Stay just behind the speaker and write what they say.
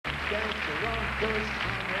dance the wrong course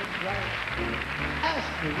on the right. Ask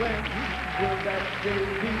me when will that day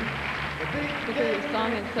be? The big This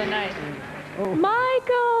song is so nice. Oh.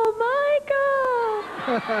 Michael!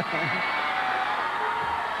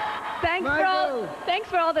 Thanks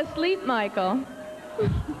for all the sleep, Michael.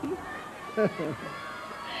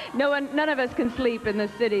 None of us can sleep in the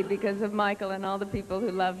city because of Michael and all the people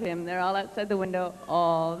who love him. They're all outside the window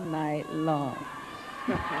all night long.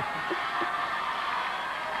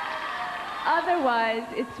 Otherwise,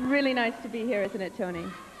 it's really nice to be here, isn't it, Tony?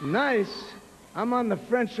 Nice. I'm on the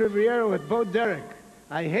French Riviera with Bo Derek.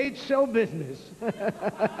 I hate show business.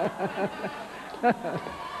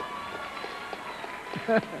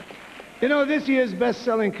 You know, this year's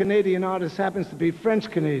best-selling Canadian artist happens to be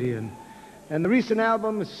French-Canadian. And the recent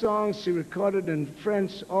album of songs she recorded in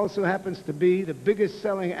French also happens to be the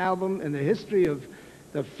biggest-selling album in the history of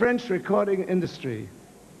the French recording industry.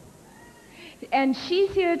 And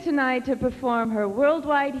she's here tonight to perform her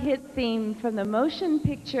worldwide hit theme from the motion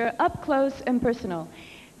picture Up Close and Personal.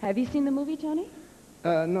 Have you seen the movie, Tony?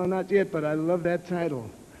 No, not yet, but I love that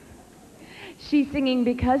title. She's singing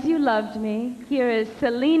Because You Loved Me. Here is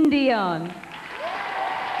Celine Dion.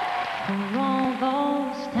 For all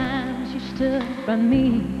those times you stood by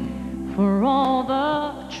me, for all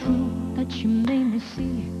the truth that you made me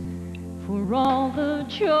see, for all the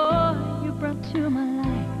joy you brought to my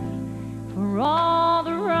life, for all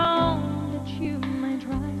the wrong that you made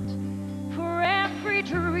right, for every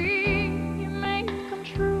dream you made come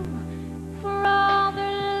true, for all the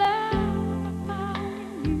love I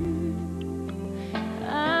found in you,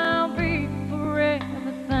 I'll be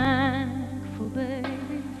forever thankful, baby.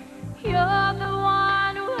 You're the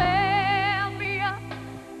one who held me up,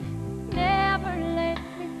 never let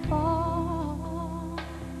me fall.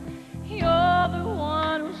 You're the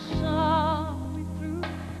one who saw me through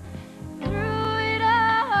it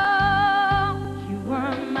all. You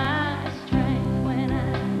were my strength when I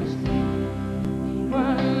was weak. You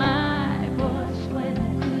were my voice when I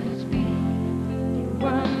couldn't speak. You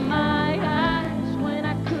were my eyes when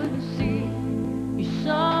I couldn't see. You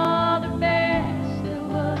saw the best there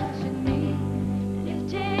was in me.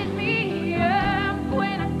 Lifted me up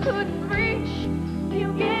when I couldn't reach. You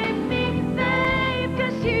gave me faith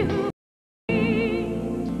 'cause you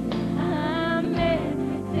I'm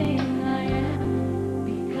everything I am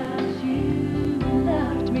because you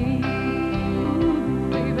loved me,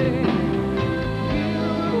 baby. You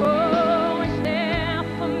were always there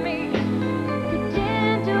for me. You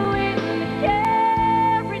didn't do it, you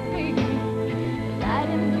carried me. Light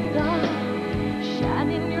in the dark,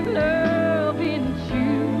 shining your love into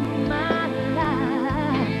my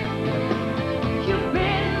life. You've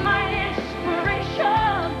been my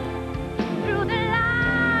inspiration. Through the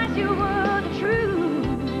lies, you were the truth.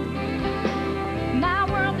 My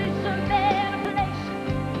world is a better place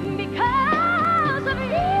because of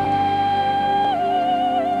you.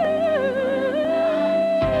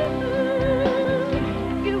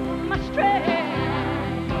 You were my strength.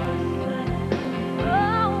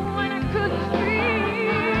 Oh, when I couldn't speak,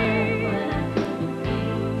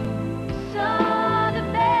 saw the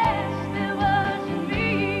best there was in me.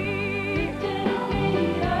 Lifted me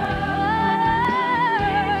up.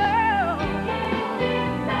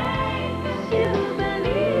 You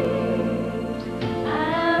believed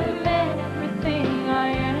I'm everything I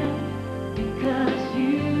am because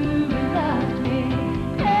you loved me.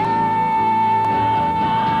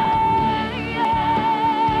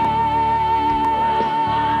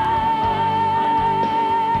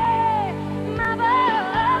 My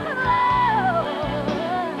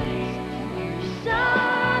voice, you saw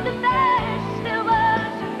the best there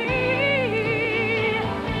was in me.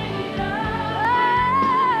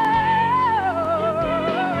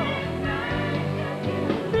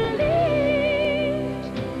 Believed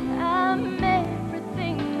I'm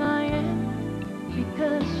everything I am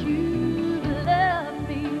because you love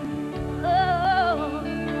me. Oh,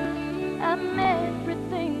 I'm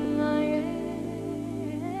everything I am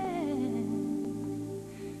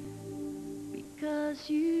because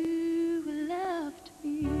you loved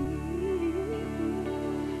me.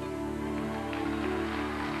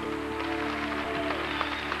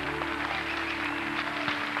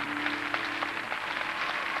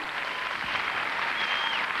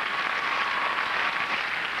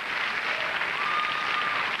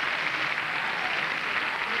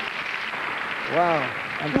 Wow.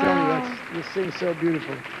 I'm telling you, you sing so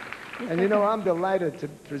beautiful. And you know, I'm delighted to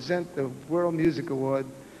present the World Music Award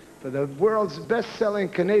for the world's best-selling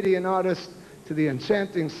Canadian artist to the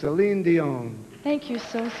enchanting Celine Dion. Thank you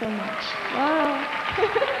so much. Wow.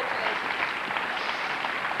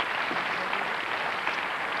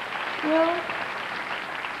 Well,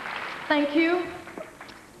 thank you.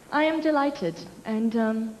 I am delighted.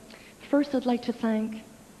 And first, I'd like to thank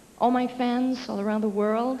all my fans all around the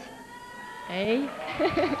world. Hey.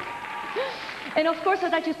 And of course,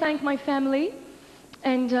 I'd like to thank my family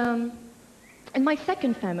and my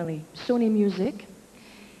second family, Sony Music,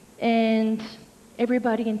 and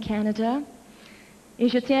everybody in Canada. Et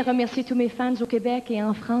je tiens à remercier tous mes fans au Québec et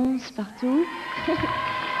en France, partout.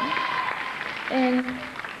 And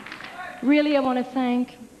really, I want to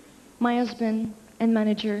thank my husband and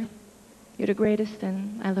manager. You're the greatest,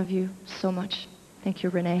 and I love you so much. Thank you,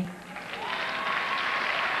 Renee.